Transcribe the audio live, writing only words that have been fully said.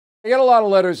I get a lot of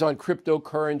letters on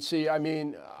cryptocurrency. I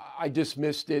mean, I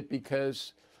dismissed it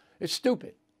because it's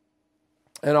stupid.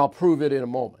 And I'll prove it in a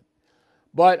moment.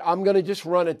 But I'm going to just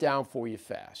run it down for you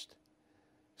fast.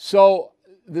 So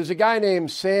there's a guy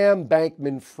named Sam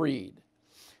Bankman-Fried.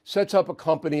 Sets up a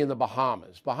company in the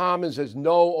Bahamas. Bahamas has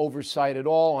no oversight at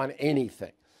all on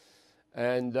anything.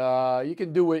 And you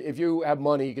can do it, if you have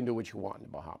money, you can do what you want in the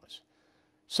Bahamas.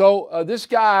 So this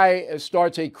guy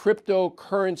starts a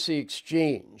cryptocurrency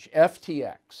exchange,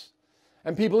 FTX,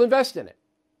 and people invest in it,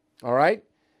 all right?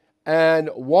 And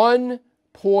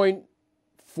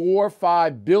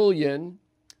 1.45 billion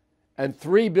and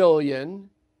 3 billion,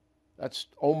 that's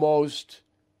almost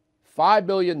 $5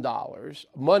 billion,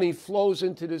 money flows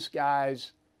into this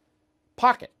guy's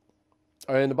pocket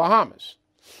in the Bahamas.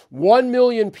 1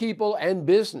 million people and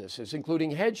businesses,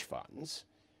 including hedge funds,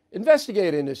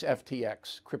 investigate in this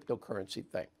FTX cryptocurrency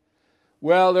thing.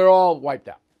 Well, they're all wiped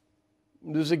out.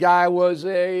 This guy was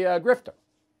a grifter,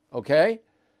 okay?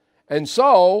 And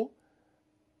so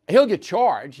he'll get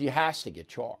charged. He has to get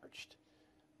charged.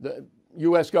 The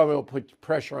U.S. government will put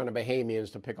pressure on the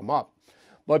Bahamians to pick him up.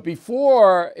 But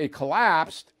before it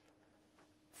collapsed,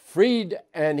 Fried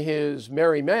and his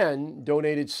merry men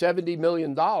donated $70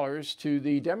 million to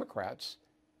the Democrats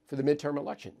for the midterm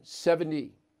elections.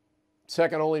 70.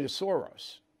 Second only to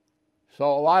Soros. So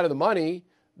a lot of the money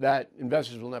that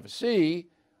investors will never see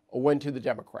went to the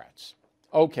Democrats.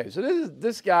 Okay, so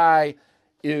this guy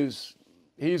he's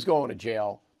going to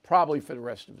jail probably for the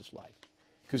rest of his life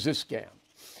because this scam.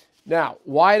 Now,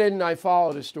 why didn't I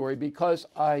follow this story? Because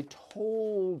I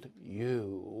told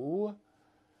you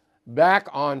back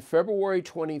on February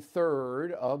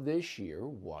 23rd of this year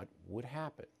what would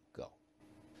happen. Go.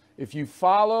 If you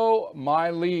follow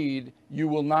my lead, you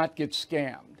will not get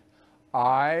scammed.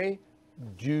 I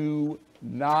do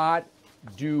not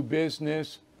do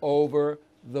business over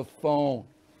the phone.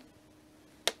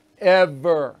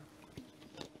 Ever.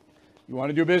 You want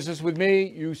to do business with me?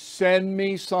 You send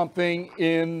me something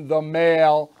in the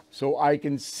mail so I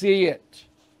can see it.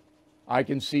 I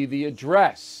can see the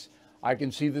address. I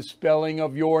can see the spelling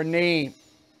of your name.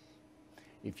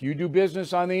 If you do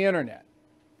business on the internet,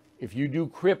 if you do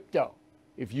crypto,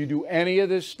 if you do any of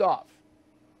this stuff,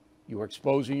 you are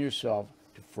exposing yourself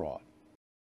to fraud.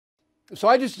 So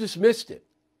I just dismissed it.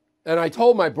 And I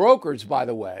told my brokers, by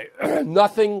the way,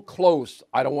 nothing close.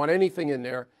 I don't want anything in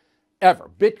there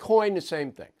ever. Bitcoin, the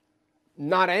same thing.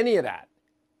 Not any of that,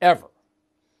 ever.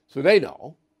 So they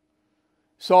know.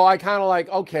 So I kind of like,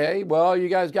 okay, well, you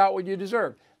guys got what you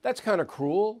deserve. That's kind of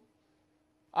cruel.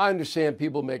 I understand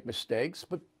people make mistakes,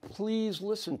 but please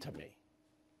listen to me.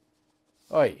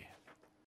 Oh, yeah.